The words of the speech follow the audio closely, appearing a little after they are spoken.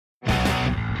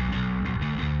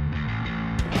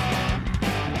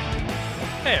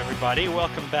Hey everybody,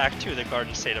 welcome back to the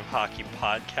Garden State of Hockey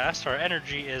podcast. Our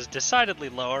energy is decidedly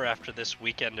lower after this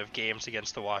weekend of games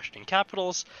against the Washington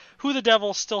Capitals, who the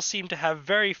Devils still seem to have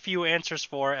very few answers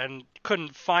for and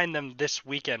couldn't find them this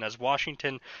weekend as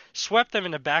Washington swept them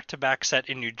in a back-to-back set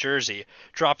in New Jersey,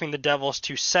 dropping the Devils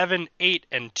to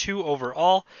 7-8-2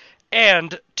 overall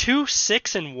and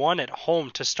 2-6-1 at home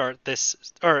to start this,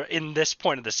 or in this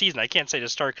point of the season. I can't say to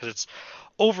start because it's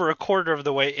over a quarter of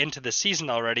the way into the season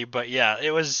already, but yeah,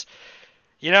 it was,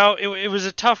 it was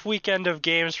a tough weekend of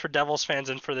games for Devils fans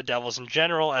and for the Devils in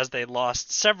general, as they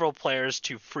lost several players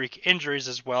to freak injuries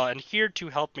as well. And here to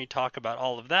help me talk about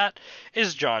all of that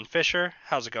is John Fisher.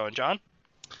 How's it going, John?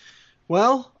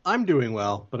 Well, I'm doing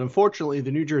well, but unfortunately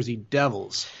the New Jersey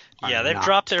Devils Yeah, they've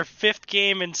dropped their fifth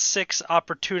game in 6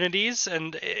 opportunities,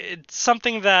 and it's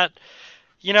something that,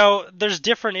 there's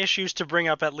different issues to bring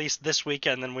up at least this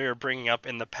weekend than we were bringing up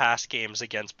in the past games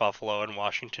against Buffalo and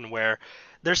Washington, where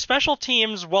their special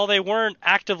teams, while they weren't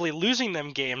actively losing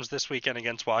them games this weekend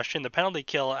against Washington, the penalty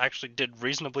kill actually did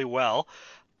reasonably well.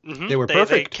 They were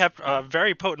perfect. They kept a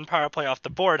very potent power play off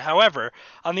the board. However,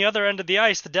 on the other end of the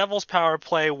ice, the Devils' power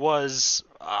play was,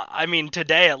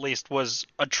 today at least, was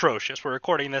atrocious. We're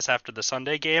recording this after the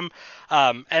Sunday game,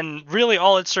 and really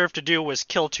all it served to do was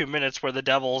kill 2 minutes where the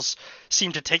Devils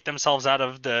seemed to take themselves out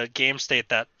of the game state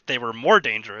that they were more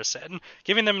dangerous in.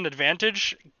 Giving them an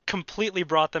advantage completely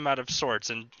brought them out of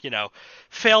sorts, and,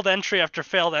 failed entry after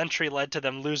failed entry led to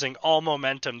them losing all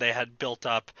momentum they had built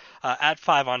up at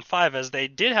 5-on-5, as they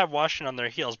did have Washington on their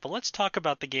heels. But let's talk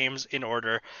about the games in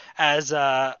order, as,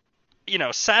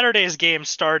 Saturday's game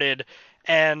started,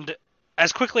 and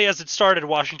as quickly as it started,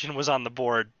 Washington was on the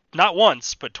board, not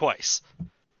once, but twice.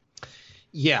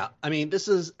 Yeah, this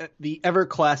is the ever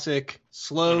classic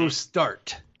slow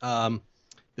start.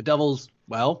 The Devils,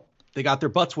 they got their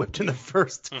butts whipped in the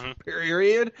first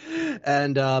period,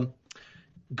 and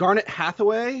Garnet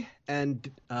Hathaway and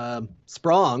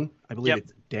Sprong, I believe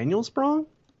it's Daniel Sprong?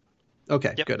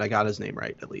 Okay, good. I got his name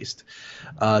right, at least.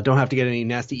 Don't have to get any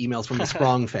nasty emails from the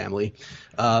Sprong family.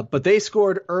 But they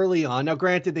scored early on. Now,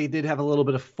 granted, they did have a little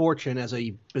bit of fortune as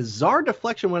a bizarre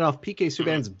deflection went off PK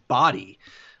Subban's body,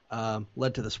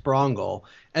 led to the Sprong goal.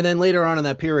 And then later on in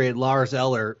that period, Lars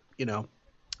Eller,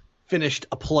 finished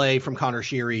a play from Connor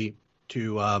Sheary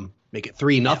to make it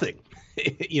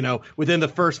 3-0, within the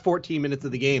first 14 minutes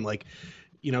of the game.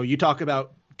 You talk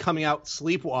about coming out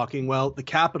sleepwalking. Well, the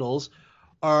Capitals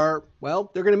are,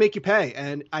 they're going to make you pay.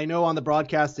 And I know on the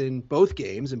broadcast in both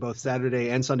games, in both Saturday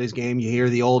and Sunday's game, you hear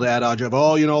the old adage of,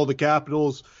 the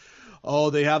Capitals,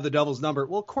 they have the Devils number.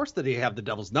 Well, of course that they have the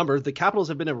Devils number. The Capitals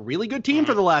have been a really good team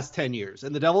for the last 10 years,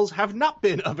 and the Devils have not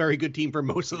been a very good team for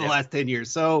most of the last 10 years.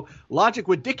 So logic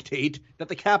would dictate that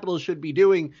the Capitals should be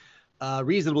doing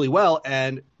reasonably well.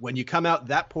 And when you come out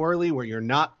that poorly, where you're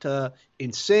not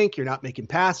in sync, you're not making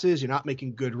passes, you're not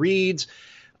making good reads,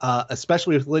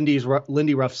 especially with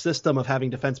Lindy Ruff's system of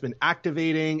having defensemen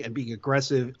activating and being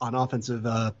aggressive on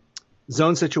offensive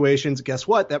zone situations, guess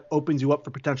what? That opens you up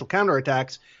for potential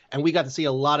counterattacks. And we got to see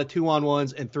a lot of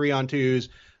 2-on-1s and 3-on-2s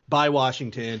by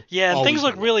Washington. Yeah, and things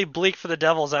look really bleak for the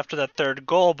Devils after that third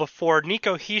goal before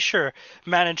Nico Hischier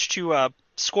managed to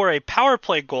score a power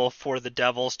play goal for the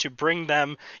Devils to bring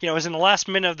them, it was in the last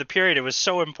minute of the period. It was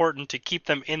so important to keep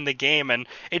them in the game, and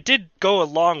it did go a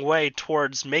long way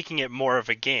towards making it more of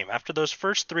a game. After those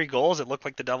first 3 goals, it looked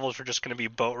like the Devils were just going to be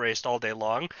boat raced all day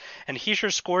long, and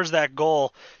Hischier scores that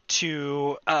goal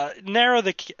to narrow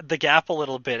the gap a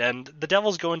little bit, and the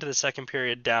Devils go into the second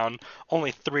period down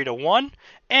only 3-1,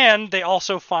 and they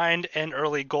also find an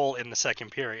early goal in the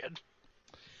second period.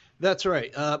 That's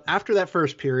right. After that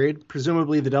first period,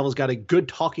 presumably the Devils got a good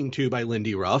talking to by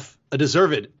Lindy Ruff, a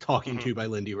deserved talking to by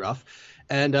Lindy Ruff.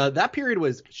 And that period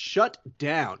was shut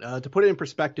down. To put it in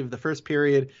perspective, the first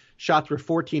period, shots were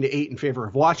 14-8 in favor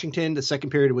of Washington. The second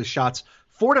period was shots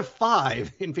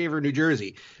 4-5 in favor of New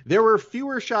Jersey. There were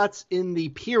fewer shots in the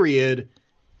period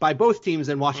by both teams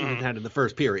than Washington had in the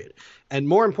first period. And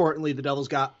more importantly, the Devils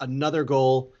got another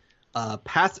goal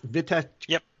past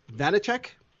Vanacek.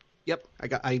 Yep,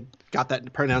 I got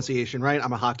that pronunciation right.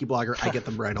 I'm a hockey blogger. I get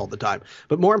them right all the time.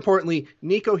 But more importantly,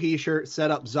 Nico Hischier set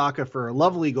up Zacha for a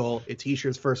lovely goal. It's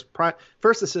Hischier's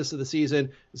first assist of the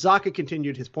season. Zacha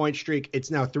continued his point streak. It's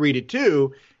now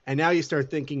 3-2, and now you start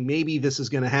thinking maybe this is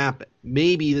going to happen.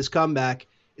 Maybe this comeback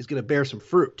is going to bear some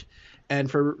fruit. And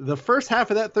for the first half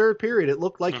of that third period, it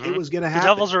looked like it was going to happen.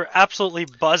 The Devils were absolutely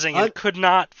buzzing and could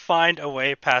not find a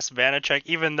way past Vanacek,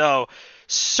 even though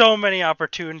so many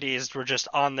opportunities were just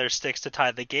on their sticks to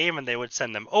tie the game, and they would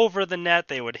send them over the net.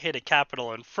 They would hit a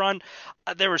Capital in front.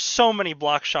 There were so many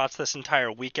block shots this entire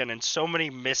weekend, and so many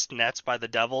missed nets by the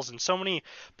Devils, and so many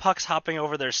pucks hopping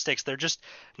over their sticks. They're just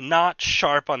not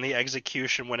sharp on the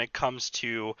execution when it comes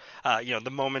to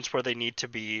the moments where they need to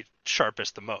be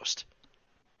sharpest the most.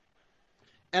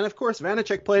 And of course,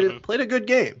 Vanecek played a good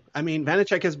game. I mean,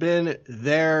 Vanecek has been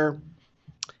their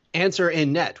answer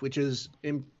in net, which is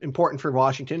important for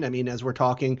Washington. I mean, as we're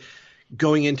talking,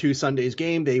 going into Sunday's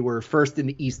game, they were first in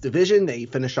the East Division. They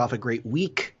finished off a great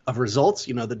week of results.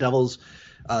 You know, the Devils,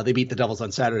 they beat the Devils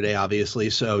on Saturday, obviously.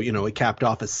 So, you know, it capped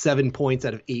off a 7 points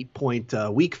out of 8 point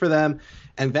week for them.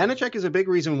 And Vanecek is a big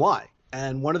reason why.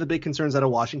 And one of the big concerns out of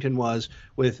Washington was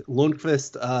with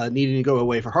Lundqvist needing to go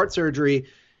away for heart surgery,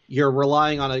 you're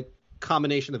relying on a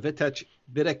combination of Vitek,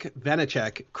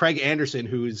 Vanecek, Craig Anderson,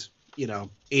 who's, you know,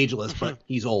 ageless, but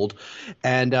he's old,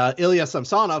 and Ilya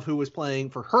Samsonov, who was playing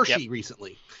for Hershey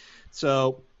recently.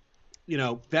 So, you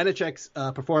know, Vanecek's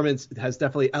performance has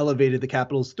definitely elevated the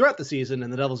Capitals throughout the season,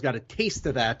 and the Devils got a taste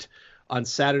of that on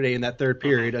Saturday in that third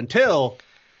period until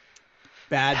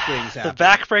bad things happened. The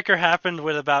backbreaker happened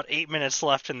with about 8 minutes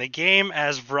left in the game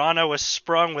as Vrana was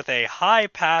sprung with a high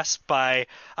pass by,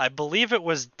 I believe it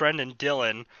was Brendan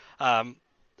Dillon.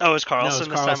 It was Carlson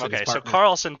this time? Okay, so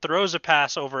Carlson throws a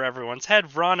pass over everyone's head.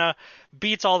 Vrana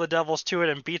beats all the Devils to it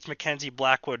and beats Mackenzie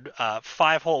Blackwood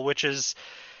 5-hole, which is,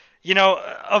 you know,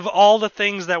 of all the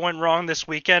things that went wrong this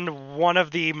weekend, one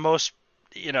of the most,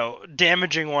 you know,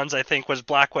 damaging ones, I think, was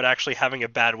Blackwood actually having a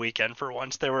bad weekend for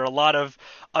once. There were a lot of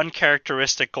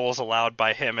uncharacteristic goals allowed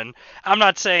by him, and I'm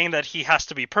not saying that he has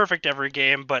to be perfect every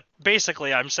game, but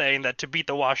basically I'm saying that to beat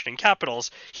the Washington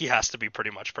Capitals, he has to be pretty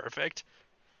much perfect.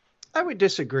 I would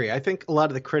disagree. I think a lot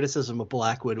of the criticism of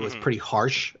Blackwood was pretty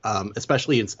harsh,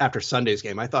 especially after Sunday's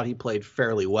game. I thought he played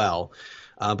fairly well,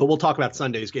 but we'll talk about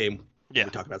Sunday's game. We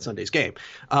talk about Sunday's game.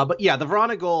 But yeah, the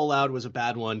Vrana goal allowed was a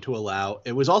bad one to allow.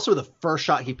 It was also the first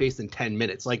shot he faced in 10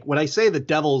 minutes. Like, when I say the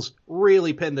Devils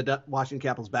really pinned the Washington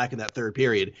Capitals back in that third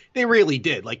period, they really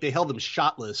did. Like, they held them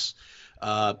shotless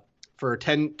for a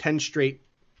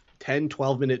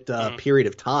 12-minute period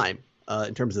of time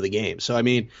in terms of the game. So, I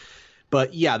mean,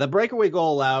 but yeah, the breakaway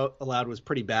goal allowed was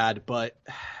pretty bad. But,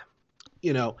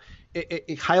 you know,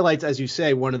 it highlights, as you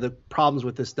say, one of the problems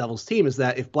with this Devils team is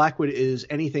that if Blackwood is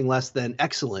anything less than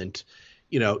excellent,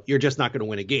 you know, you're just not going to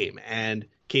win a game. And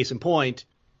case in point,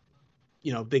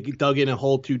 you know, they dug in a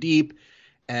hole too deep,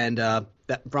 and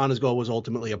that Vrana's goal was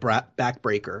ultimately a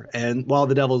backbreaker. And while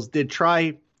the Devils did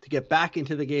try to get back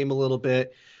into the game a little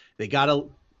bit, they got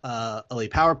a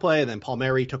late power play, and then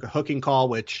Palmieri took a hooking call,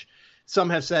 which some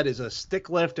have said is a stick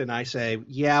lift, and I say,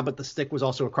 yeah, but the stick was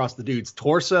also across the dude's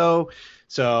torso.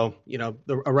 So, you know,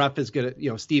 a ref is going to, you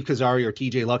know, Steve Kazari or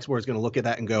TJ Luxmore is going to look at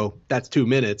that and go, that's 2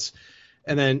 minutes.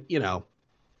 And then, you know,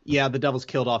 yeah, the Devils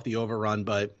killed off the overrun,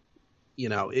 but, you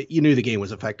know, you knew the game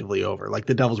was effectively over. Like,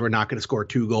 the Devils were not going to score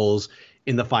 2 goals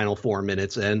in the final 4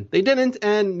 minutes, and they didn't.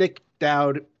 And Nick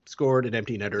Dowd scored an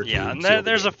empty netter. Yeah, and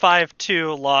there's a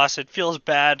 5-2 loss. It feels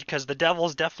bad because the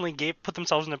Devils definitely put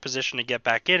themselves in a position to get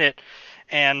back in it,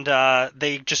 and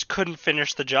they just couldn't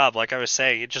finish the job. Like I was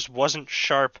saying, it just wasn't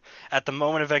sharp at the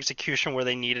moment of execution where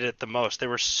they needed it the most. There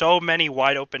were so many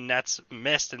wide open nets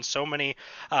missed and so many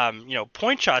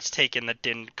point shots taken that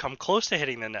didn't come close to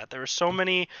hitting the net. There were so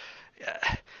many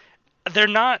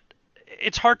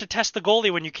it's hard to test the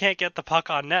goalie when you can't get the puck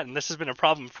on net, and this has been a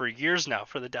problem for years now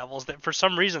for the Devils, that for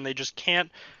some reason they just can't.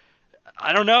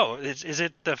 I don't know. Is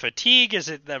it the fatigue? Is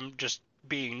it them just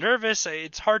being nervous?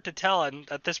 It's hard to tell, and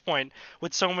at this point,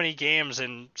 with so many games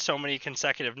and so many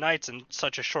consecutive nights and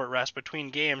such a short rest between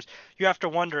games, you have to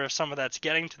wonder if some of that's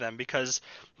getting to them, because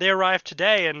they arrived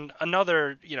today and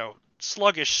another, you know,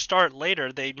 sluggish start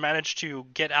later, they managed to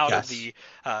get out of the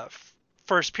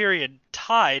first period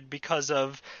tied because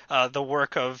of the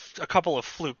work of a couple of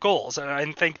fluke goals. And I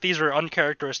think these were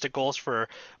uncharacteristic goals for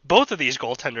both of these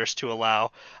goaltenders to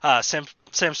allow.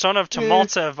 Samsonov to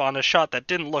Maltsev on a shot that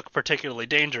didn't look particularly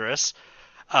dangerous.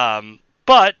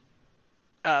 But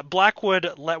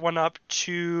Blackwood let one up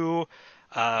to,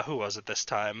 who was it this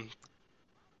time?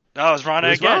 Oh, it was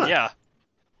Vrana again, yeah.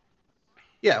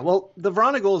 Yeah, well, the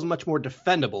Vrana goal is much more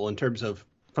defendable in terms of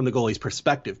from the goalie's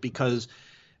perspective, because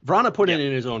Vrana put it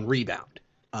in his own rebound.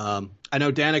 I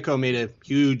know Danico made a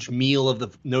huge meal of the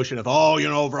notion of,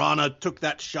 Vrana took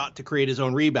that shot to create his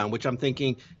own rebound, which I'm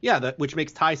thinking, which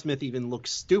makes Ty Smith even look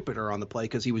stupider on the play,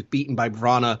 because he was beaten by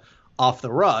Vrana off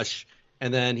the rush,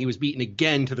 and then he was beaten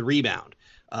again to the rebound.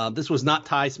 This was not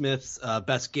Ty Smith's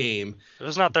best game. It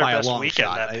was not their best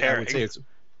weekend, that pairing. I would say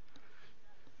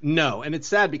no, and it's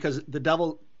sad because the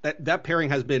that pairing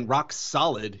has been rock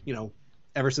solid,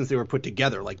 ever since they were put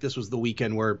together. Like, this was the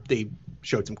weekend where they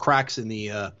showed some cracks in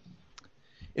the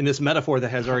in this metaphor that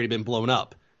has already been blown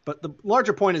up. But the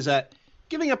larger point is that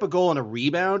giving up a goal on a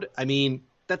rebound, I mean,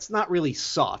 that's not really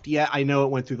soft. Yeah, I know it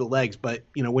went through the legs, but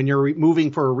when you're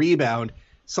moving for a rebound,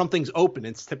 something's open.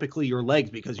 It's typically your legs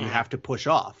because you have to push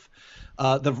off.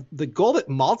 The goal that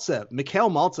Mikhail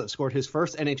Maltsev scored, his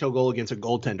first NHL goal against a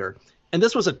goaltender, and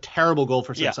this was a terrible goal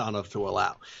for Samsonov to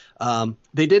allow.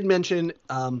 They did mention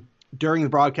during the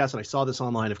broadcast, and I saw this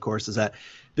online, of course, is that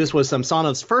this was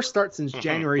Samsonov's first start since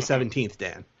January 17th,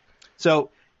 Dan.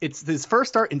 So it's his first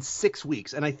start in 6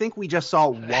 weeks, and I think we just saw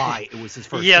why it was his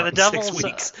first start in Devils, 6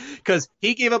 weeks. Because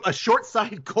he gave up a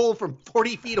short-side goal from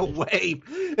 40 feet away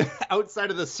outside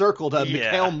of the circle to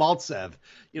Mikhail Maltsev.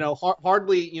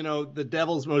 Hardly, the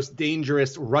Devils' most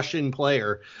dangerous Russian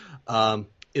player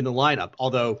in the lineup.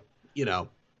 Although,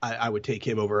 I would take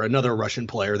him over another Russian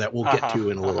player that we'll get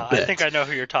to in a little bit. I think I know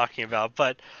who you're talking about.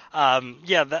 But,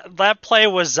 that play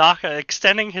was Zacha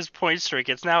extending his point streak.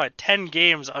 It's now at 10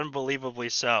 games, unbelievably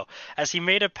so, as he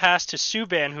made a pass to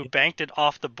Subban, who banked it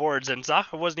off the boards, and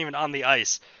Zacha wasn't even on the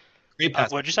ice. Great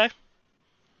pass. What'd you say?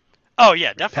 Oh,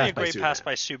 yeah, definitely a great pass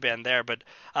by Subban there. But,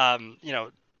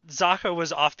 Zacha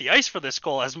was off the ice for this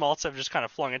goal as Maltsev just kind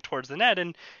of flung it towards the net,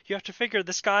 and you have to figure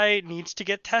this guy needs to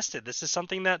get tested. This is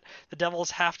something that the Devils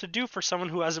have to do for someone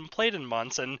who hasn't played in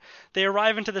months, and they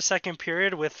arrive into the second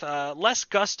period with less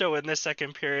gusto in this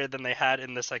second period than they had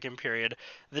in the second period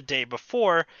the day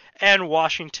before, and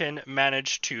Washington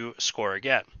managed to score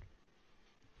again.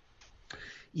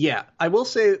 Yeah, I will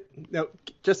say,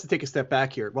 just to take a step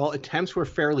back here, while attempts were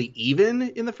fairly even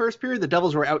in the first period, the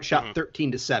Devils were outshot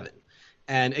 13-7.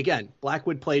 And again,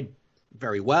 Blackwood played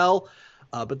very well,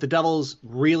 but the Devils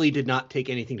really did not take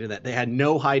anything to that. They had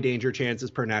no high danger chances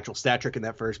per natural stat trick in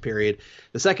that first period.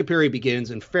 The second period begins,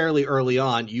 and fairly early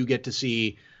on, you get to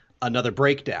see another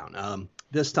breakdown.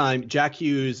 This time, Jack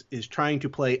Hughes is trying to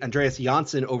play Andreas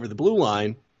Janssen over the blue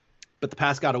line, but the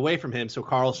pass got away from him, so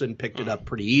Carlson picked it up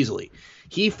pretty easily.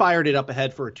 He fired it up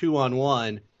ahead for a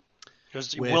 2-on-1. It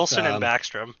was Wilson and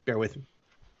Backstrom. Bear with me.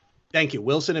 Thank you,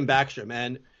 Wilson and Backstrom.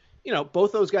 And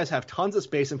both those guys have tons of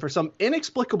space, and for some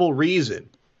inexplicable reason,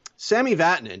 Sami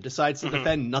Vatanen decides to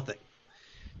defend nothing.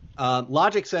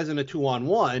 Logic says in a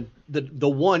 2-on-1, the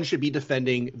one should be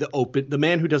defending the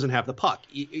man who doesn't have the puck.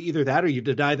 Either that or you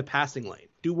deny the passing lane.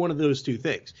 Do one of those two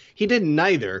things. He did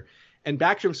neither, and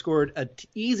Backstrom scored an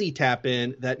easy tap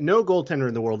in that no goaltender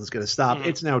in the world is going to stop.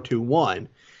 It's now 2-1,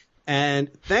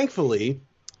 and thankfully,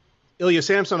 Ilya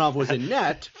Samsonov was in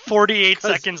net. 48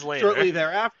 seconds later. Shortly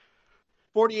thereafter.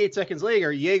 48 seconds later,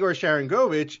 Yegor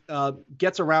Sharangovich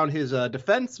gets around his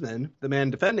defenseman, the man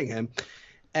defending him,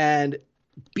 and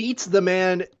beats the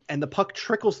man, and the puck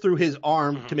trickles through his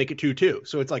arm to make it 2-2.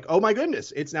 So it's like, oh my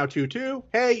goodness, it's now 2-2.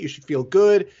 Hey, you should feel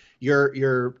good.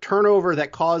 Your turnover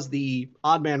that caused the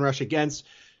odd man rush against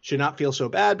should not feel so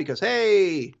bad because,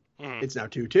 hey, it's now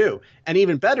 2-2. And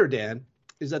even better, Dan,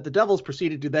 is that the Devils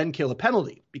proceeded to then kill a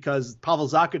penalty because Pavel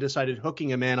Zacha decided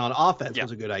hooking a man on offense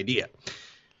was a good idea.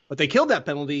 But they killed that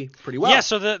penalty pretty well. Yeah,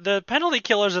 so the penalty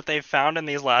killers that they've found in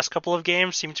these last couple of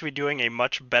games seem to be doing a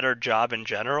much better job in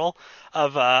general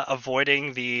of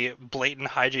avoiding the blatant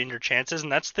high danger chances,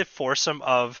 and that's the foursome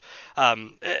of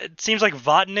it seems like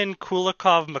Vatanen,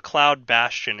 Kulikov, McLeod,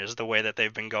 Bastian is the way that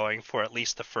they've been going for at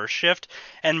least the first shift.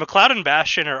 And McLeod and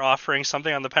Bastian are offering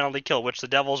something on the penalty kill which the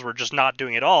Devils were just not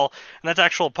doing at all, and that's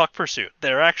actual puck pursuit.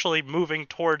 They're actually moving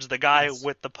towards the guy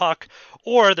with the puck,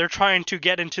 or they're trying to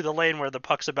get into the lane where the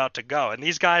puck's about to go, and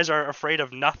these guys are afraid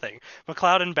of nothing.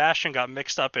 McLeod and Bastian got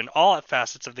mixed up in all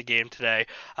facets of the game today.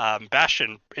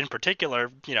 Bastian in particular,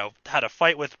 had a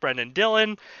fight with Brendan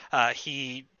Dillon.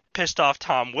 He pissed off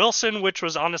Tom Wilson, which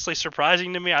was honestly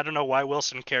surprising to me. I don't know why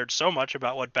Wilson cared so much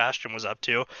about what Bastian was up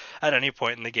to at any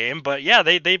point in the game. But yeah,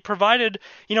 they provided,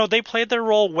 they played their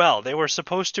role well. They were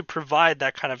supposed to provide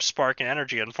that kind of spark and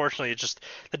energy. Unfortunately,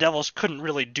 the Devils couldn't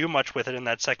really do much with it in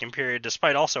that second period,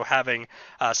 despite also having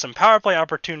some power play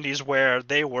opportunities where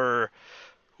they were...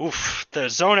 the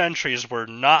zone entries were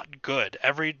not good.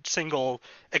 Every single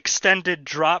extended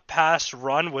drop pass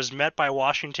run was met by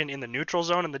Washington in the neutral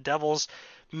zone, and the Devils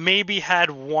maybe had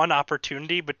one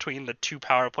opportunity between the two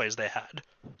power plays they had.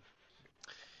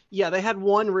 Yeah, they had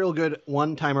one real good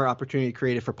one-timer opportunity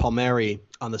created for Palmieri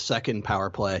on the second power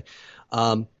play.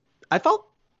 I felt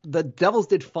the Devils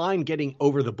did fine getting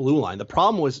over the blue line. The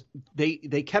problem was they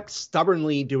kept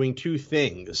stubbornly doing two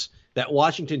things that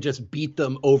Washington just beat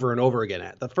them over and over again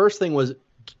at. The first thing was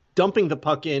dumping the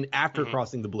puck in after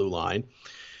crossing the blue line,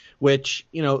 which,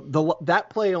 that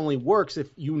play only works if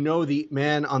you know the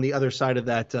man on the other side of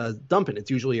that dump in.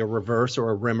 It's usually a reverse or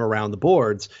a rim around the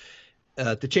boards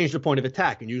to change the point of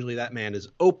attack, and usually that man is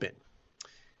open.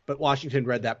 But Washington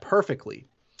read that perfectly.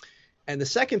 And the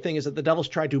second thing is that the Devils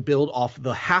tried to build off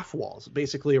the half walls,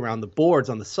 basically around the boards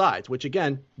on the sides, which,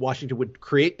 again, Washington would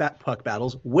create puck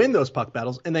battles, win those puck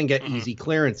battles, and then get easy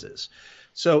clearances.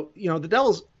 So, the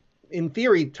Devils, in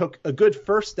theory, took a good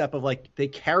first step of, they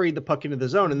carried the puck into the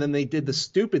zone, and then they did the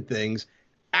stupid things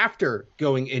after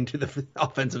going into the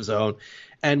offensive zone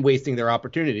and wasting their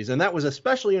opportunities. And that was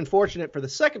especially unfortunate for the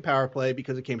second power play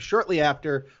because it came shortly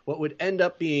after what would end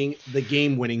up being the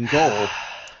game-winning goal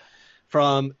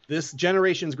from this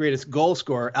generation's greatest goal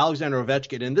scorer, Alexander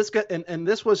Ovechkin. And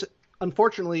this was,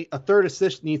 unfortunately, a third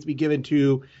assist needs to be given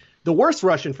to the worst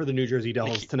Russian for the New Jersey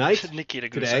Devils tonight. Nikita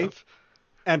Gusev. Today,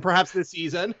 and perhaps this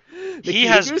season. He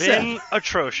has been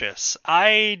atrocious.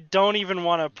 I don't even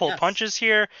want to pull punches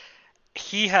here.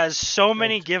 He has so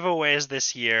many giveaways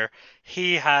this year.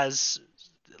 He has,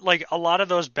 a lot of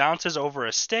those bounces over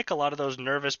a stick, a lot of those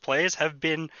nervous plays have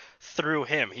been through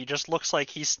him. He just looks like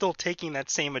he's still taking that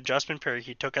same adjustment period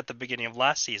he took at the beginning of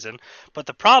last season. But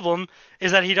the problem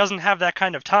is that he doesn't have that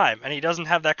kind of time, and he doesn't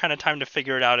have that kind of time to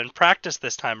figure it out and practice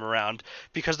this time around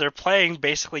because they're playing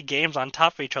basically games on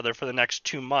top of each other for the next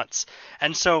 2 months.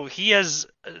 And so he has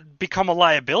become a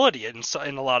liability in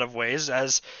a lot of ways,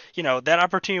 as that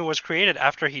opportunity was created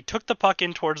after he took the puck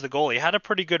in towards the goal. He had a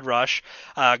pretty good rush,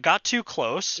 got too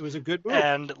close. It was a good move.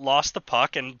 And lost the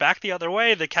puck, and back the other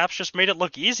way, the Caps just made it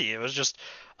look easy. It was just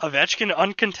Ovechkin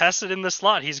uncontested in the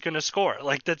slot. He's going to score.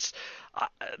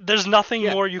 There's nothing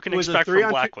more you can expect from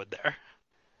Blackwood there.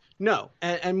 No,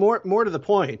 and more to the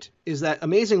point is that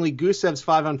amazingly Gusev's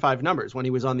 5-on-5 numbers when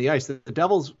he was on the ice, the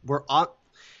Devils were on.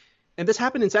 And this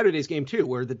happened in Saturday's game, too,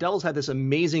 where the Devils had this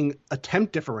amazing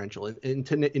attempt differential.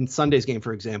 In Sunday's game,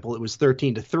 for example, it was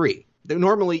 13-3.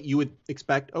 Normally, you would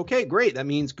expect, okay, great. That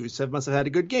means Gusev must have had a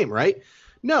good game, right?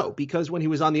 No, because when he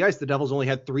was on the ice, the Devils only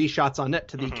had 3 shots on net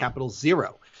to the Capitals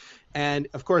 0. And,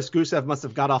 of course, Gusev must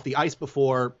have got off the ice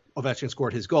before Ovechkin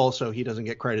scored his goal, so he doesn't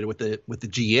get credited with the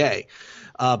GA.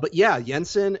 But, yeah,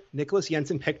 Nicholas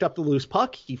Jensen picked up the loose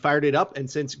puck. He fired it up, and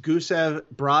since Gusev,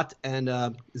 Bratt, and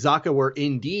Zacha were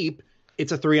in deep,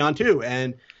 it's a 3-on-2.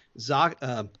 And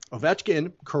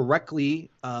Ovechkin correctly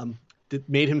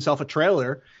made himself a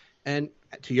trailer. And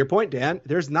to your point, Dan,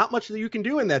 there's not much that you can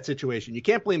do in that situation. You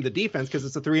can't blame the defense because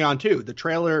it's a 3-on-2. The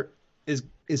trailer is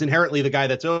inherently the guy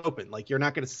that's open. You're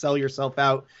not going to sell yourself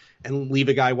out and leave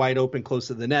a guy wide open close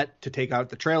to the net to take out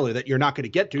the trailer that you're not going to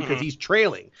get to because he's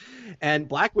trailing. And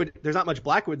Blackwood, there's not much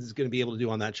Blackwood is going to be able to do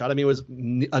on that shot. I mean, it was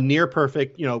a near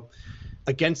perfect,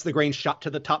 against the grain shot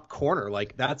to the top corner.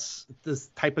 That's this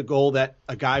type of goal that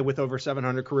a guy with over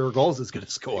 700 career goals is going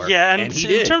to score. Yeah, and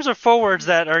in terms of forwards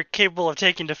that are capable of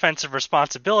taking defensive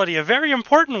responsibility, a very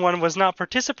important one was not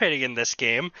participating in this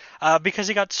game because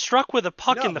he got struck with a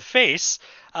puck in the face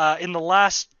in the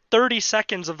last 30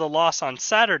 seconds of the loss on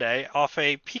Saturday off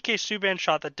a PK Subban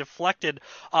shot that deflected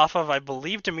off of, I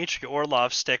believe, Dmitry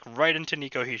Orlov's stick right into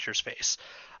Nico Hischier's face.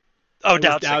 Oh,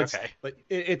 Dowd's okay. But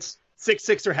it's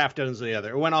 6 or half dozen the other.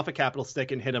 It went off a Capital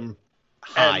stick and hit him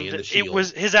high in the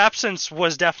shield. His absence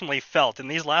was definitely felt. In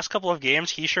these last couple of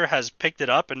games, Hischier has picked it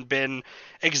up and been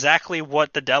exactly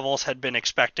what the Devils had been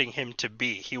expecting him to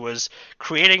be. He was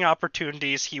creating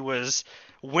opportunities. He was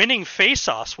winning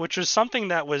faceoffs, which was something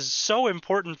that was so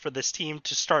important for this team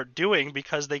to start doing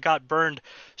because they got burned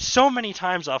so many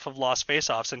times off of lost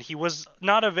faceoffs, and he was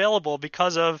not available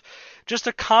because of just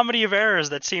a comedy of errors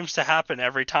that seems to happen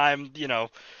every time,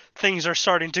 things are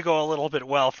starting to go a little bit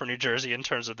well for New Jersey in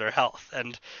terms of their health.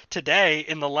 And today,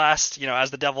 in the last,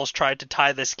 as the Devils tried to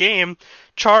tie this game,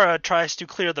 Chara tries to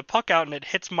clear the puck out and it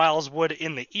hits Miles Wood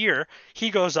in the ear. He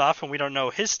goes off and we don't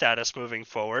know his status moving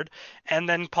forward. And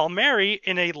then Palmieri,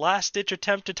 in a last-ditch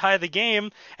attempt to tie the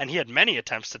game, and he had many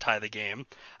attempts to tie the game,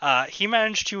 he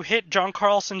managed to hit John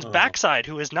Carlson's backside,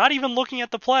 who is not even looking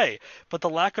at the play. But the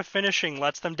lack of finishing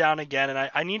lets them down again. And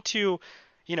I need to...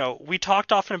 we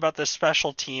talked often about the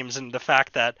special teams and the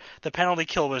fact that the penalty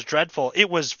kill was dreadful. It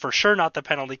was for sure not the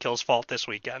penalty kill's fault this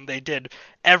weekend. They did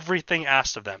everything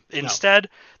asked of them. Instead,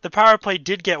 the power play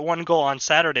did get 1 goal on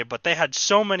Saturday, but they had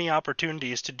so many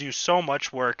opportunities to do so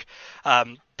much work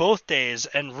both days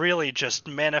and really just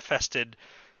manifested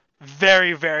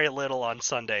very, very little on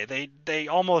Sunday. They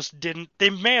almost didn't. They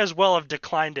may as well have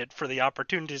declined it for the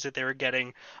opportunities that they were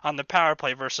getting on the power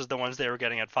play versus the ones they were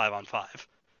getting at 5-on-5.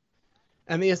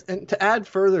 And to add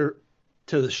further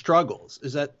to the struggles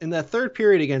is that in that third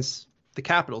period against the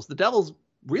Capitals, the Devils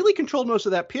really controlled most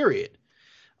of that period.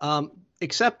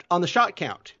 except on the shot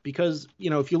count, because,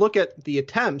 if you look at the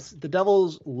attempts, the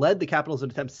Devils led the Capitals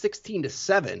in attempts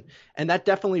 16-7. And that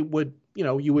definitely would,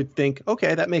 you would think,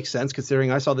 okay, that makes sense,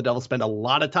 considering I saw the Devils spend a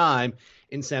lot of time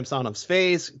in Samsonov's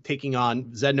face, taking on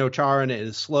Zdeno Chara in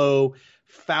his slow,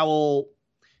 foul.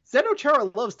 Zdeno Chara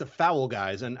loves to foul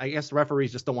guys, and I guess the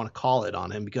referees just don't want to call it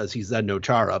on him because he's Zdeno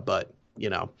Chara, but,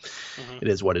 It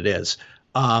is what it is.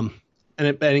 And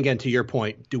again, to your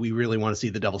point, do we really want to see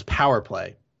the Devils power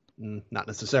play? Not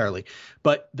necessarily.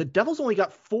 But the Devils only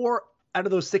got 4 out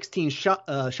of those 16 shot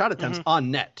attempts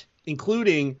on net,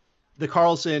 including the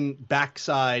Karlsson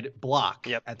backside block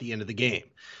at the end of the game.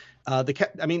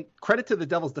 Credit to the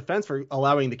Devils' defense for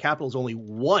allowing the Capitals only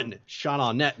 1 shot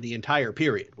on net the entire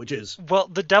period, which is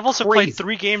the Devils crazy. Have played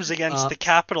 3 games against the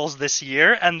Capitals this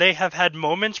year, and they have had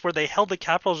moments where they held the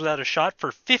Capitals without a shot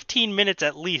for 15 minutes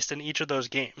at least in each of those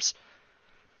games.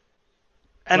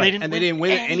 And they didn't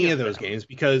win any of those games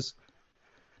because,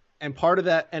 and part of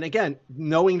that, and again,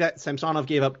 knowing that Samsonov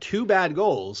gave up 2 bad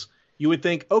goals, you would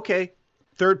think, okay,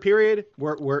 third period,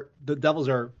 where the Devils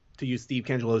are, to use Steve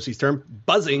Cangelosi's term,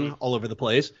 buzzing all over the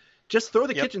place. Just throw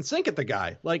the kitchen sink at the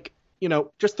guy.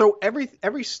 Just throw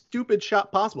every stupid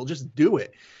shot possible. Just do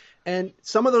it. And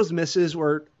some of those misses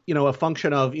were, a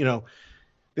function of,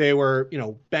 they were,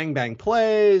 bang, bang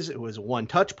plays. It was a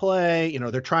one-touch play.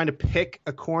 They're trying to pick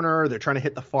a corner. They're trying to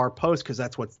hit the far post because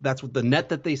that's what the net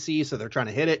that they see, so they're trying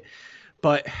to hit it.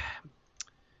 But,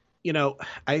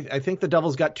 I think the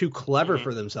Devils got too clever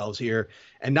for themselves here.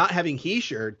 And not having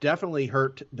Hischier definitely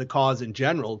hurt the cause in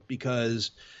general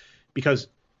because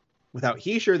without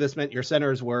Hischier, this meant your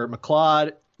centers were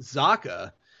McLeod,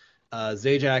 Zacha,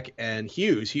 Zajac, and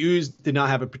Hughes. Hughes did not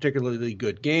have a particularly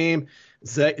good game.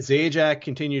 Zajac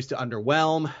continues to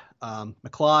underwhelm.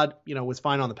 McLeod, was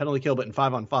fine on the penalty kill, but in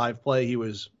 5-on-5 play, he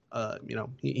was,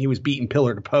 he was beaten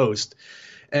pillar to post.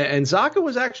 And Zacha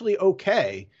was actually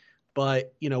okay,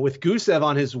 but, with Gusev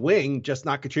on his wing, just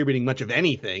not contributing much of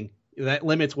anything, that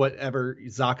limits whatever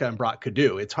Zacha and Brock could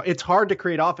do. It's hard to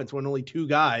create offense when only 2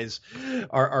 guys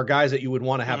are guys that you would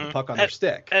want to have the puck on their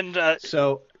stick. And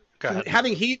so not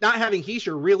having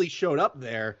Hischier really showed up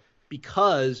there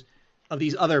because of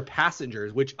these other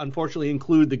passengers, which unfortunately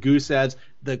include the Gusevs,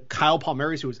 the Kyle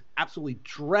Palmieri's, who was absolutely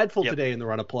dreadful today in the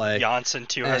run of play. Janssen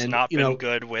too has not been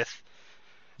good with.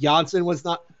 Janssen was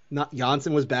not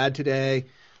Janssen was bad today.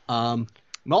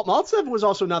 Maltsev was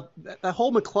also not. That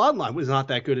whole McLeod line was not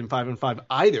that good in 5-on-5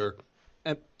 either.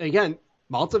 And again,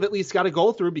 Maltsev at least got a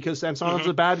goal through because Samsonov's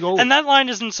a bad goalie. And that line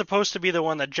isn't supposed to be the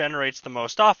one that generates the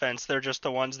most offense. They're just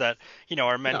the ones that,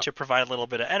 are meant to provide a little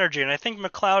bit of energy. And I think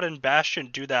McLeod and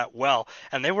Bastian do that well.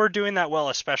 And they were doing that well,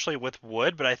 especially with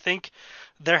Wood. But I think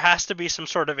there has to be some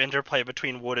sort of interplay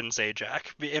between Wood and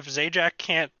Zajac. If Zajac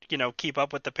can't, keep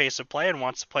up with the pace of play and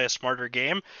wants to play a smarter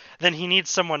game, then he needs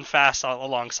someone fast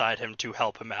alongside him to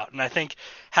help him out. And I think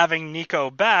having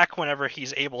Nico back whenever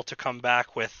he's able to come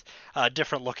back with a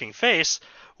different looking face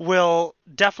will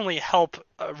definitely help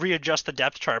readjust the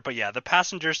depth chart. But yeah, the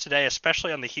passengers today,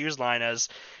 especially on the Hughes line, as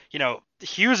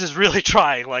Hughes is really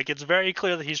trying. It's very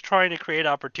clear that he's trying to create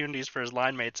opportunities for his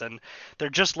line mates, and they're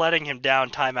just letting him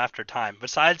down time after time.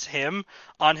 Besides him,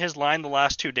 on his line the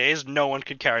last 2 days, no one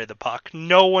could carry the puck.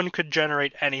 No one could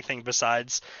generate anything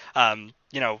besides, him.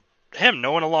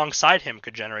 No one alongside him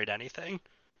could generate anything.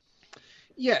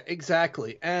 Yeah,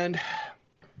 exactly. And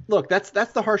look, that's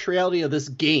the harsh reality of this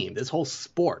game, this whole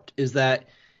sport, is that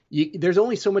there's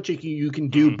only so much you can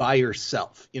do by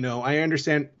yourself. I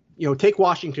understand. Take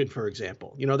Washington, for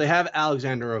example. They have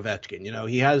Alexander Ovechkin.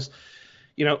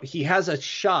 He has a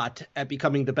shot at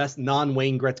becoming the best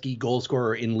non-Wayne Gretzky goal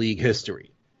scorer in league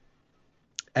history.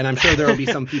 And I'm sure there will be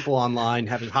some people online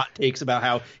having hot takes about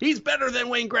how he's better than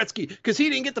Wayne Gretzky because he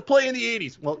didn't get to play in the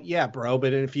 80s. Well, yeah, bro,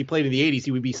 but if he played in the 80s,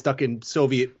 he would be stuck in the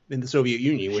Soviet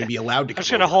Union. He wouldn't be allowed to. I'm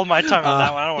just going to hold my tongue on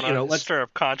that one. I don't want to stir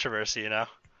up controversy,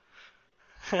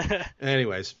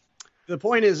 Anyways, the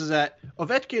point is that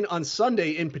Ovechkin on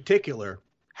Sunday in particular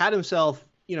had himself,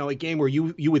 a game where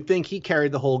you would think he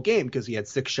carried the whole game because he had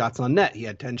 6 shots on net. He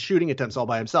had 10 shooting attempts all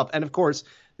by himself. And of course,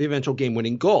 the eventual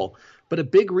game-winning goal. But a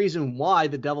big reason why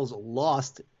the Devils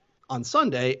lost on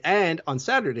Sunday and on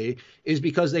Saturday is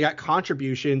because they got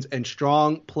contributions and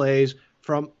strong plays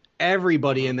from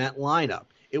everybody in that lineup.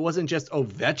 It wasn't just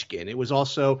Ovechkin. It was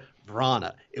also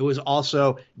Vrana. It was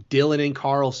also Dylan and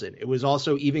Karlsson. It was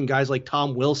also even guys like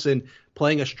Tom Wilson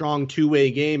playing a strong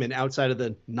 2-way game, and outside of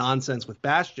the nonsense with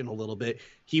Bastian a little bit,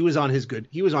 he was on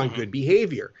good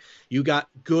behavior. You got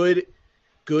good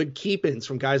keep-ins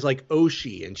from guys like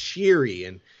Oshie and Sheary,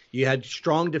 and you had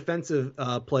strong defensive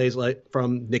plays like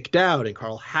from Nick Dowd and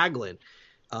Carl Hagelin.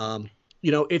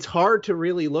 it's hard to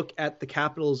really look at the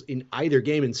Capitals in either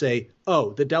game and say,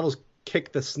 oh, the Devils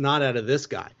kicked the snot out of this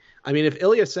guy. I mean, if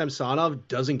Ilya Samsonov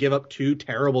doesn't give up 2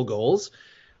 terrible goals,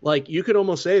 like you could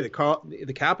almost say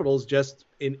the Capitals just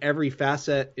in every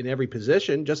facet, in every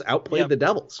position, just outplayed the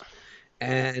Devils.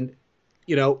 And,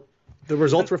 the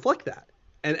results reflect that.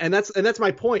 And that's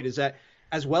my point, is that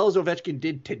as well as Ovechkin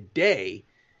did today,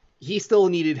 he still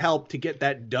needed help to get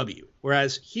that W.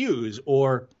 Whereas Hughes,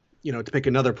 or, to pick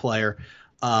another player,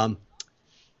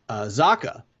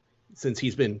 Zacha, since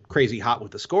he's been crazy hot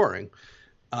with the scoring,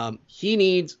 he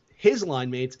needs his line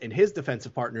mates and his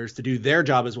defensive partners to do their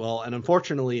job as well. And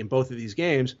unfortunately, in both of these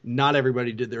games, not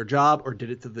everybody did their job or did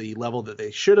it to the level that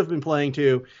they should have been playing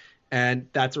to. And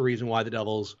that's a reason why the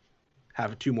Devils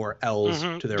have 2 more L's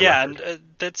to their record. And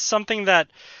that's something that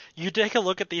you take a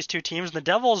look at these 2 teams. The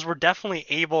Devils were definitely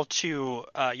able to,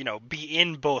 be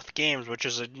in both games, which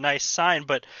is a nice sign.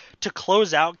 But to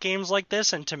close out games like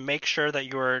this and to make sure that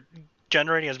you're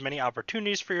generating as many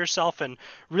opportunities for yourself and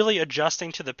really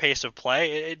adjusting to the pace of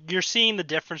play, you're seeing the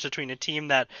difference between a team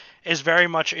that is very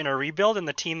much in a rebuild and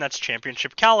the team that's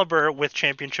championship caliber with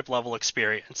championship level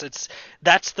experience.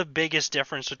 That's the biggest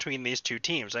difference between these 2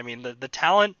 teams. I mean, the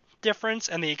talent difference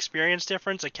and the experience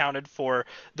difference accounted for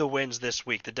the wins this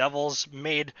week. The Devils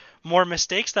made more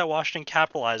mistakes that Washington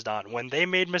capitalized on. When they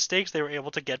made mistakes, they were able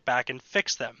to get back and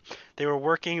fix them. They were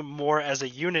working more as a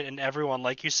unit, and everyone,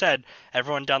 like you said,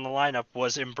 everyone down the lineup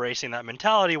was embracing that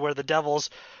mentality, where the Devils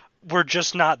were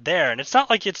just not there. And it's not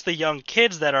like it's the young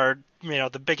kids that are,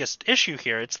 the biggest issue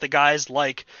here. It's the guys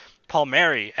like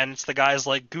Palmieri, and it's the guys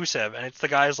like Gusev, and it's the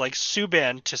guys like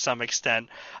Subban to some extent.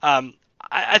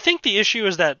 I think the issue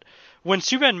is that when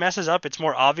Subban messes up, it's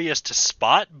more obvious to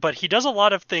spot, but he does a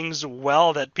lot of things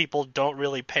well that people don't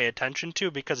really pay attention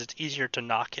to because it's easier to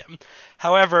knock him.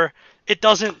 However, it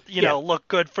doesn't, look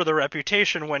good for the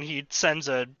reputation when he sends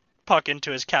a puck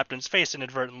into his captain's face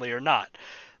inadvertently or not.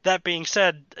 That being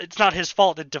said, it's not his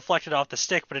fault it deflected off the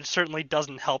stick, but it certainly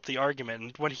doesn't help the argument.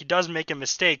 And when he does make a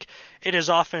mistake, it is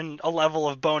often a level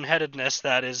of boneheadedness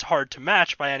that is hard to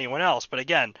match by anyone else. But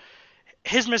again,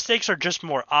 his mistakes are just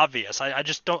more obvious. I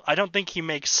don't think he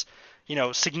makes,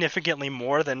 significantly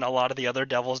more than a lot of the other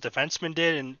Devils defensemen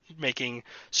did in making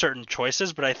certain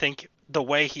choices, but I think the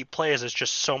way he plays is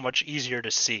just so much easier to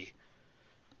see.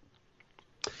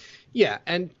 Yeah,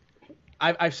 and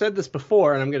I've said this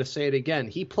before, and I'm going to say it again.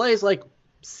 He plays like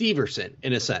Severson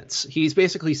in a sense. He's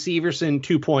basically Severson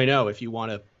 2.0, if you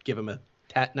want to give him a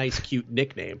nice, cute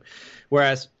nickname.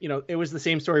 Whereas, it was the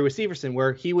same story with Severson,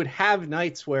 where he would have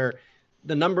nights where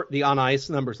the on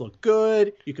ice numbers look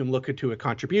good. You can look into a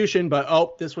contribution,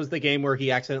 but this was the game where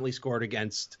he accidentally scored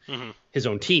against his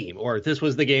own team, or this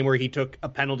was the game where he took a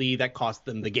penalty that cost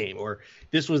them the game, or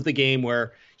this was the game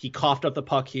where he coughed up the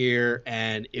puck here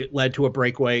and it led to a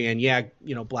breakaway. And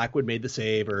Blackwood made the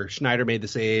save, or Schneider made the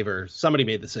save, or somebody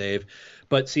made the save,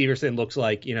 but Severson looks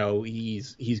like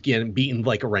he's getting beaten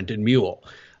like a rented mule.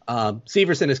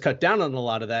 Severson has cut down on a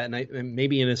lot of that, and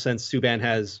maybe in a sense Subban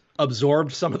has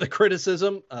absorbed some of the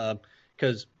criticism,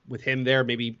 because with him there,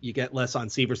 maybe you get less on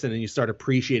Severson and you start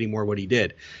appreciating more what he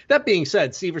did. That being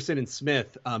said, Severson and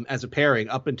Smith as a pairing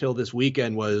up until this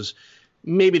weekend was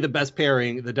maybe the best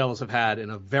pairing the Devils have had in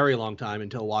a very long time,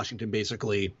 until Washington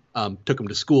basically took them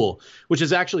to school, which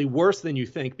is actually worse than you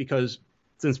think, because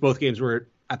since both games were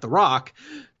at the Rock,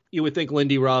 you would think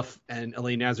Lindy Ruff and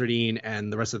Elaine Nazardine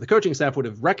and the rest of the coaching staff would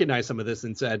have recognized some of this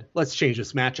and said, let's change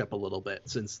this matchup a little bit,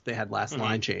 since they had last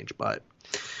line change. But,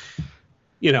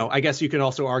 I guess you can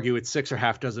also argue it's 6 or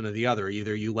half dozen of the other.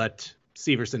 Either you let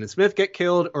Severson and Smith get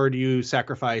killed, or do you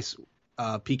sacrifice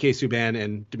PK Subban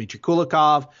and Dmitry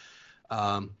Kulikov?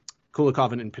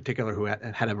 Kulikov in particular, who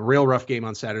had a real rough game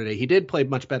on Saturday. He did play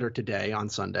much better today on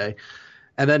Sunday.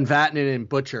 And then Vatanen and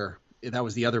Butcher, that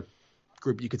was the other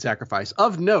group you could sacrifice.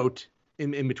 Of note,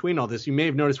 in between all this, you may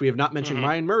have noticed we have not mentioned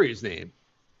Ryan Murray's name,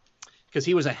 because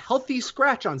he was a healthy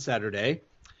scratch on Saturday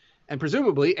and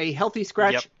presumably a healthy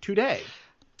scratch today.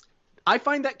 I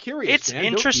find that curious. It's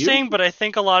interesting, but I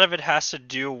think a lot of it has to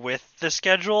do with the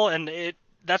schedule, and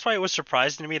that's why it was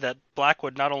surprising to me that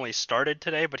Blackwood not only started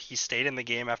today, but he stayed in the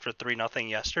game after 3-0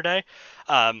 yesterday.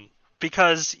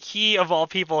 Because he, of all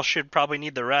people, should probably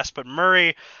need the rest. But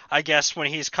Murray, I guess, when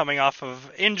he's coming off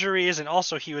of injuries, and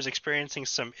also he was experiencing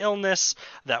some illness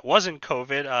that wasn't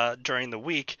COVID during the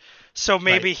week, so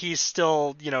maybe he's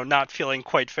still, not feeling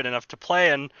quite fit enough to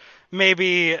play, and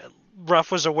maybe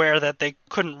Ruff was aware that they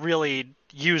couldn't really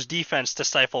use defense to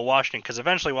stifle Washington, because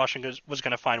eventually Washington was going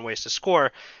to find ways to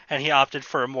score, and he opted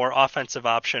for a more offensive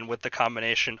option with the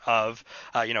combination of,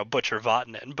 Butcher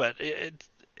Vatanen. But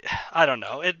I don't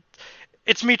know.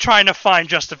 It's me trying to find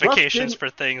justifications didn't- for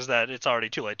things that it's already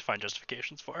too late to find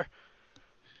justifications for.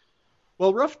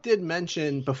 Well, Ruff did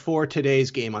mention before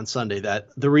today's game on Sunday that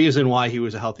the reason why he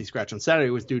was a healthy scratch on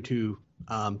Saturday was due to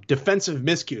defensive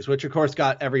miscues, which of course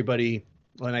got everybody.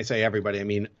 When I say everybody, I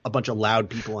mean a bunch of loud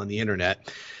people on the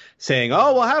internet saying,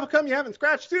 "Oh, well, how come you haven't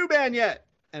scratched Subban yet?"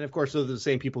 And of course, those are the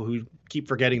same people who keep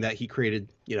forgetting that he created,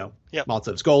 Yep.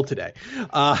 Maltsev's goal today.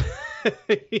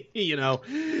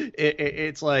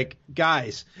 It's like,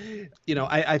 guys,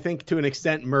 I think to an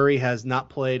extent Murray has not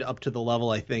played up to the level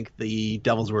I think the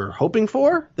Devils were hoping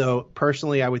for. Though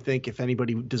personally, I would think if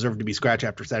anybody deserved to be scratched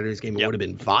after Saturday's game, it would have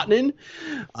been Vatanen.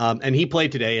 And he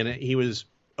played today, and he was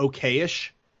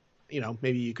okay-ish.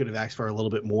 Maybe you could have asked for a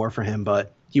little bit more for him,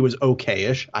 but he was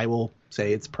okay-ish. I will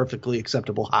say it's perfectly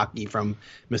acceptable hockey from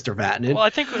Mr. Vatanen. Well, I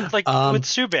think with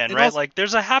Subban, right? Like,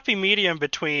 there's a happy medium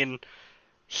between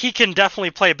he can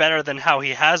definitely play better than how he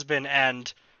has been,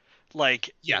 and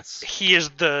like, yes, he is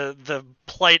the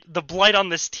blight on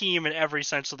this team in every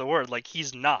sense of the word. Like,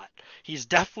 he's not. He's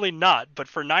definitely not. But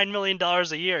for $9 million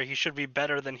a year, he should be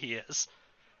better than he is.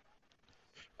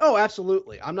 Oh,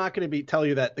 absolutely. I'm not going to tell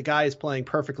you that the guy is playing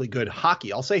perfectly good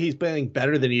hockey. I'll say he's playing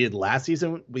better than he did last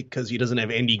season because he doesn't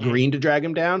have Andy Green to drag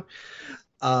him down.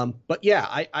 But yeah,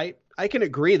 I can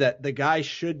agree that the guy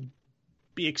should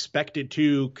be expected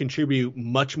to contribute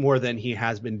much more than he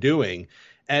has been doing.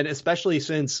 And especially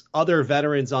since other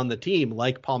veterans on the team,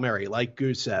 like Palmieri, like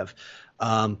Gusev,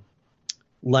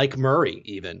 like Murray,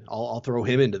 even, I'll throw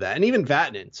him into that. And even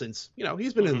Vatanen, since,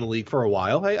 he's been in the league for a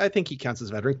while. I think he counts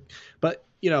as a veteran. But,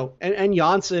 and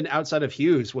Janssen outside of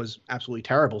Hughes was absolutely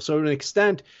terrible. So to an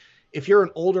extent, if you're an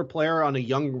older player on a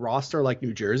young roster like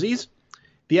New Jersey's,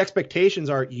 the expectations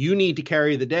are you need to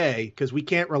carry the day because we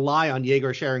can't rely on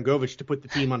Yegor Sharangovich to put the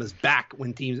team on his back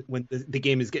when the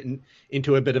game is getting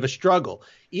into a bit of a struggle.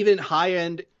 Even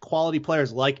high-end quality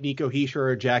players like Nico Hischier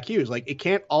or Jack Hughes, like, it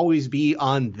can't always be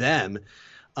on them.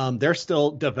 They're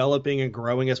still developing and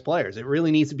growing as players. It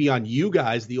really needs to be on you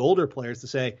guys, the older players, to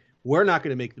say, we're not going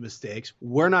to make the mistakes.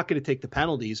 We're not going to take the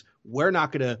penalties. We're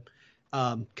not going to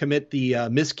commit the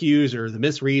miscues or the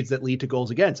misreads that lead to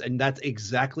goals against. And that's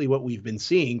exactly what we've been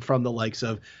seeing from the likes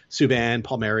of Subban,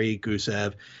 Palmieri,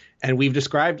 Gusev. And we've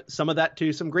described some of that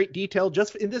to some great detail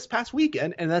just in this past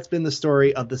weekend. And that's been the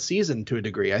story of the season to a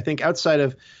degree. I think outside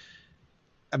of,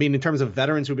 in terms of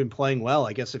veterans who've been playing well,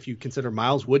 I guess if you consider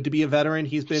Miles Wood to be a veteran,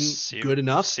 he's been good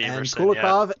enough. Severson, and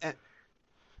Kulikov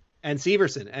and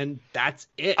Severson, and that's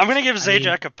it. I'm going to give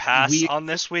Zajac a pass on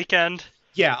this weekend.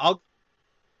 Yeah,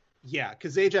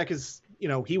 because Zajac is,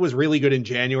 he was really good in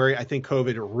January. I think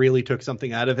COVID really took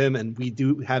something out of him, and we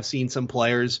do have seen some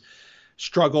players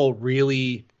struggle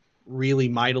really, really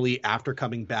mightily after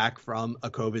coming back from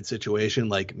a COVID situation,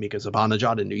 like Mika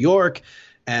Zibanejad in New York.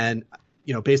 And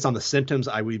based on the symptoms,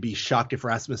 I would be shocked if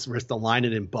Rasmus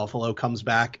Ristolainen in Buffalo comes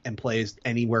back and plays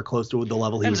anywhere close to the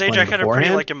level he was playing beforehand. And Zajac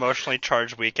had a pretty emotionally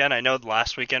charged weekend. I know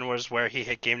last weekend was where he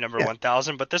hit game number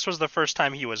 1,000, but this was the first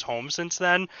time he was home since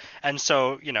then. And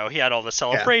so, he had all the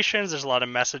celebrations. There's a lot of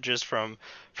messages from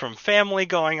family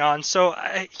going on. So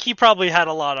he probably had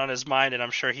a lot on his mind, and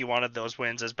I'm sure he wanted those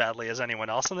wins as badly as anyone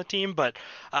else on the team. But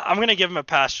I'm going to give him a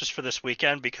pass just for this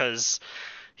weekend because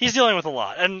he's dealing with a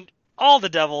lot. And all the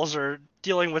Devils are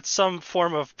dealing with some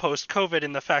form of post-COVID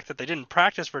in the fact that they didn't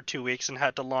practice for 2 weeks and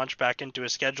had to launch back into a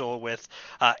schedule with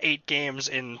 8 games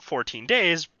in 14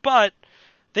 days. But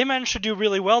they managed to do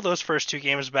really well those first 2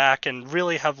 games back and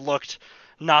really have looked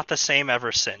not the same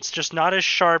ever since. Just not as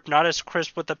sharp, not as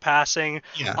crisp with the passing.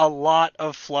 Yeah. A lot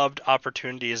of flubbed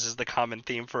opportunities is the common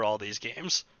theme for all these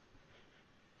games.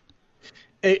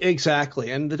 Exactly,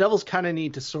 and the Devils kind of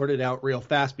need to sort it out real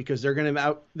fast because they're going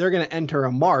to enter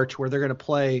a March where they're going to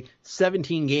play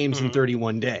 17 games in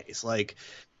 31 days. Like,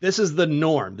 this is the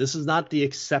norm. This is not the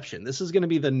exception. This is going to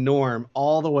be the norm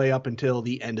all the way up until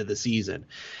the end of the season.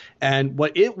 And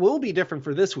what it will be different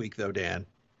for this week, though, Dan,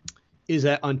 is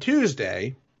that on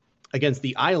Tuesday against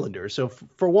the Islanders. So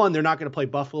for one, they're not going to play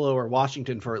Buffalo or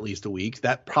Washington for at least a week.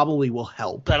 That probably will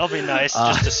help. That'll be nice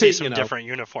just to see some different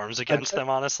uniforms against them,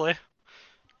 honestly.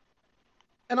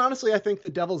 And honestly, I think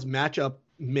the Devils matchup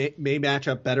may match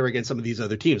up better against some of these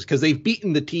other teams because they've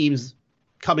beaten the teams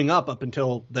coming up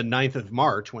until the 9th of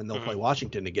March when they'll play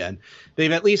Washington again.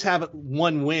 They've at least have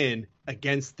one win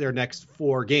against their next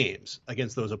 4 games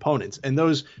against those opponents. And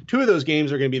 2 of those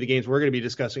games are going to be the games we're going to be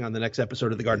discussing on the next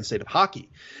episode of the Garden State of Hockey.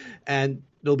 And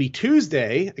it'll be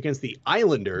Tuesday against the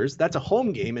Islanders. That's a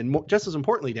home game. And just as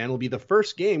importantly, Dan, it'll be the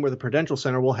first game where the Prudential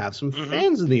Center will have some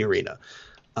fans in the arena.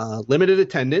 Limited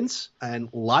attendance and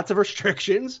lots of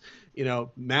restrictions,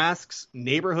 masks,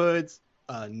 neighborhoods,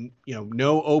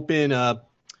 no open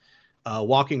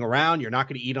walking around. You're not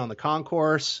going to eat on the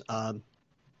concourse. You're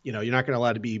not going to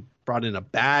allow to be brought in a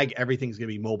bag. Everything's going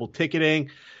to be mobile ticketing.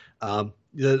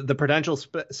 The Prudential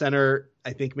Center,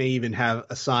 I think, may even have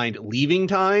assigned leaving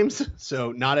times.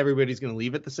 So not everybody's going to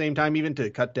leave at the same time, even to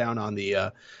cut down on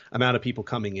the amount of people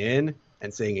coming in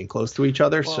and staying in close to each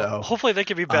other. Well, so hopefully they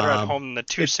can be better at home than the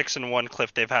 2-6-1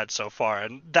 cliff they've had so far.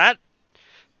 And that,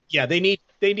 yeah, they need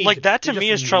like, that to me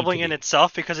is troubling in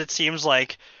itself, because it seems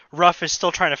like Ruff is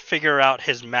still trying to figure out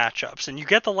his matchups. And you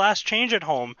get the last change at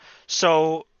home,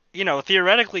 so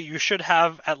theoretically, you should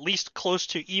have at least close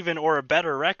to even or a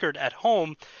better record at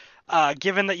home,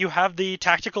 given that you have the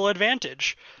tactical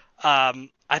advantage.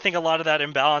 I think a lot of that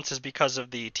imbalance is because of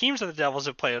the teams that the Devils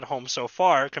have played at home so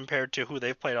far compared to who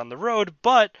they've played on the road,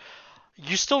 but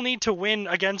you still need to win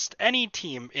against any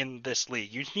team in this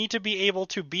league. You need to be able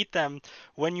to beat them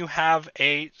when you have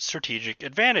a strategic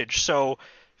advantage. So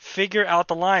figure out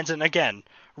the lines. And again,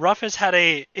 Ruff has had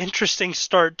a interesting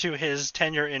start to his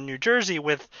tenure in New Jersey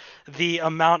with the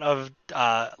amount of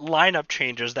lineup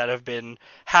changes that have been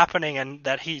happening and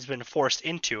that he's been forced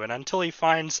into. And until he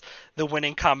finds the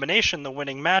winning combination, the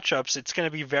winning matchups, it's going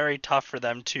to be very tough for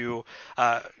them to,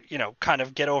 kind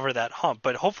of get over that hump.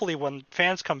 But hopefully when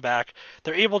fans come back,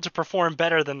 they're able to perform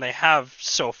better than they have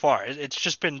so far. It's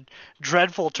just been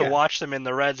dreadful to watch them in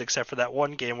the Reds, except for that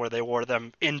one game where they wore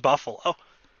them in Buffalo.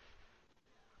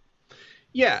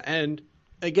 Yeah, and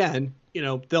again,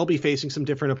 they'll be facing some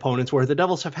different opponents where the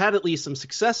Devils have had at least some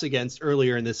success against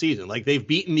earlier in the season. Like, they've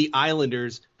beaten the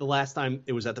Islanders the last time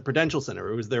it was at the Prudential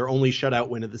Center. It was their only shutout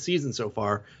win of the season so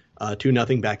far,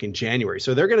 2-0 back in January.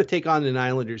 So they're going to take on an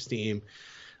Islanders team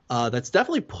that's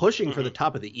definitely pushing for the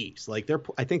top of the East. Like,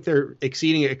 I think they're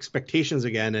exceeding expectations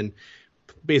again, and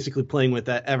basically playing with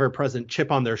that ever-present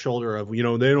chip on their shoulder of, they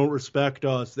don't respect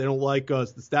us, they don't like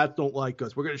us, the stats don't like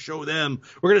us, we're going to show them,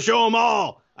 we're going to show them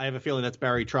all. I have a feeling that's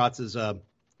Barry Trotz's,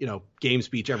 game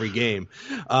speech every game.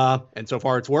 And so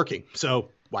far it's working. So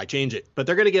why change it? But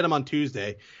they're going to get them on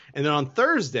Tuesday. And then on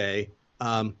Thursday,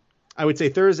 I would say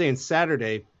Thursday and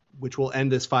Saturday, which will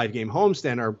end this 5-game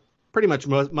homestand, are pretty much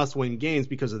must-win games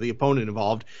because of the opponent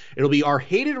involved. It'll be our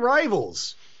hated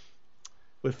rivals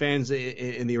with fans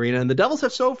in the arena. And the Devils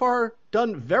have so far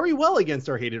done very well against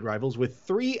our hated rivals with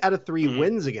 3 out of 3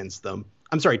 wins against them.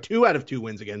 I'm sorry, 2 out of 2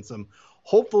 wins against them.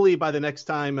 Hopefully by the next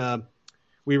time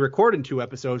we record in 2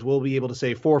 episodes, we'll be able to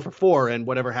say 4 for 4, and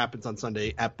whatever happens on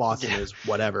Sunday at Boston is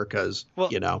whatever, because,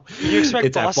 you expect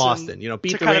it's at Boston.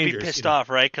 Beat the Rangers. Be pissed off,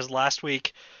 right? Because last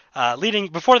week,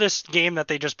 before this game that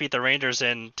they just beat the Rangers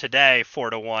in today,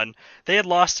 4-1, they had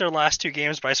lost their last 2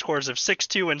 games by scores of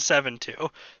 6-2 and 7-2.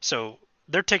 So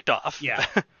they're ticked off. Yeah.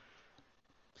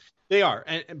 They are.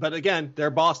 But again, they're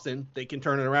Boston. They can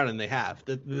turn it around, and they have.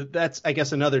 That's, I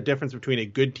guess, another difference between a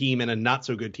good team and a not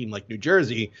so good team like New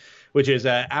Jersey, which is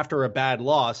after a bad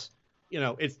loss,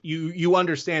 it's you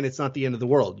understand it's not the end of the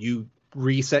world. You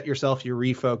reset yourself, you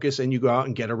refocus, and you go out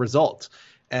and get a result.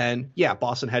 And yeah,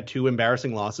 Boston had 2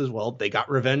 embarrassing losses. Well, they got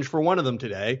revenge for one of them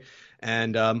today.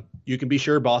 And you can be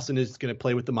sure Boston is going to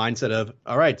play with the mindset of,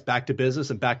 all right, it's back to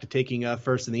business and back to taking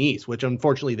first in the East, which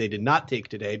unfortunately they did not take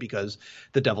today because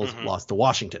the Devils lost to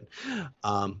Washington.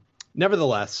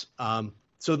 Nevertheless,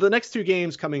 so the next 2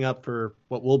 games coming up for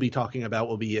what we'll be talking about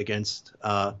will be against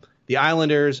the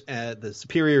Islanders, the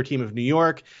superior team of New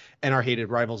York, and our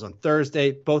hated rivals on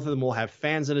Thursday. Both of them will have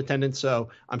fans in attendance, so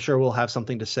I'm sure we'll have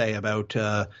something to say about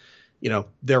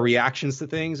their reactions to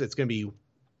things. It's going to be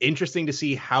interesting to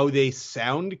see how they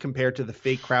sound compared to the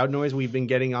fake crowd noise we've been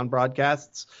getting on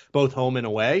broadcasts, both home and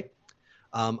away.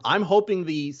 I'm hoping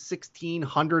the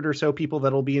 1,600 or so people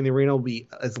that'll be in the arena will be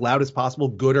as loud as possible,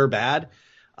 good or bad.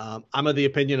 I'm of the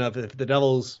opinion of, if the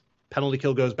Devils penalty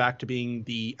kill goes back to being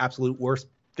the absolute worst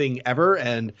thing ever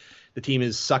and the team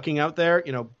is sucking out there,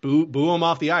 boo them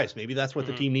off the ice. Maybe that's what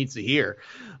the team needs to hear.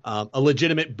 A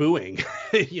legitimate booing.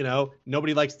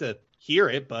 Nobody likes to hear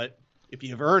it, but if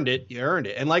you've earned it, you earned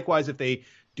it. And likewise, if they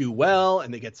do well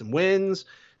and they get some wins,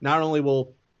 not only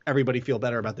will everybody feel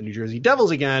better about the New Jersey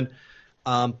Devils again,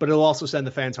 but it'll also send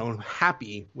the fans home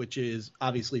happy, which is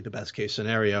obviously the best case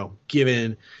scenario,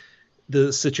 given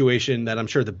the situation that I'm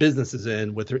sure the business is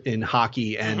in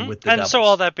hockey and with the Devils. So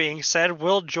all that being said,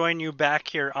 we'll join you back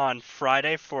here on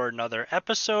Friday for another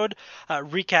episode,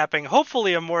 recapping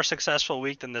hopefully a more successful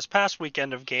week than this past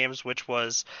weekend of games, which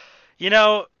was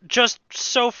just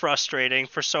so frustrating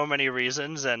for so many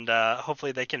reasons, and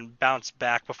hopefully they can bounce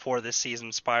back before this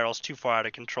season spirals too far out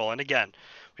of control. And again,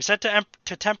 we set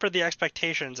to temper the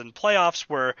expectations, and playoffs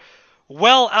were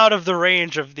well out of the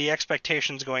range of the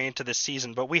expectations going into this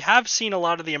season, but we have seen a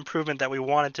lot of the improvement that we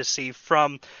wanted to see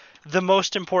from the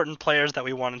most important players that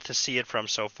we wanted to see it from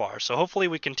so far. So hopefully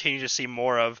we continue to see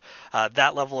more of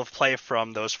that level of play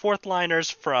from those fourth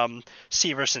liners, from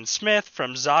Severson Smith,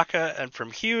 from Zacha, and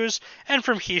from Hughes, and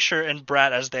from Hischier and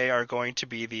Bratt, as they are going to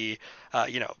be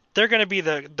they're going to be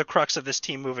the crux of this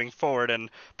team moving forward, and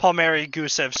Palmieri,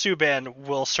 Gusev, Subban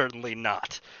will certainly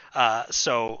not.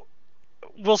 So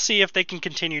we'll see if they can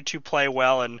continue to play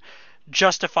well and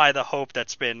justify the hope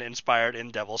that's been inspired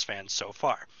in Devils fans so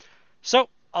far. So,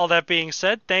 all that being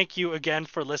said, thank you again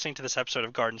for listening to this episode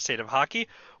of Garden State of Hockey.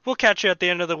 We'll catch you at the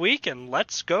end of the week, and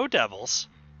let's go Devils!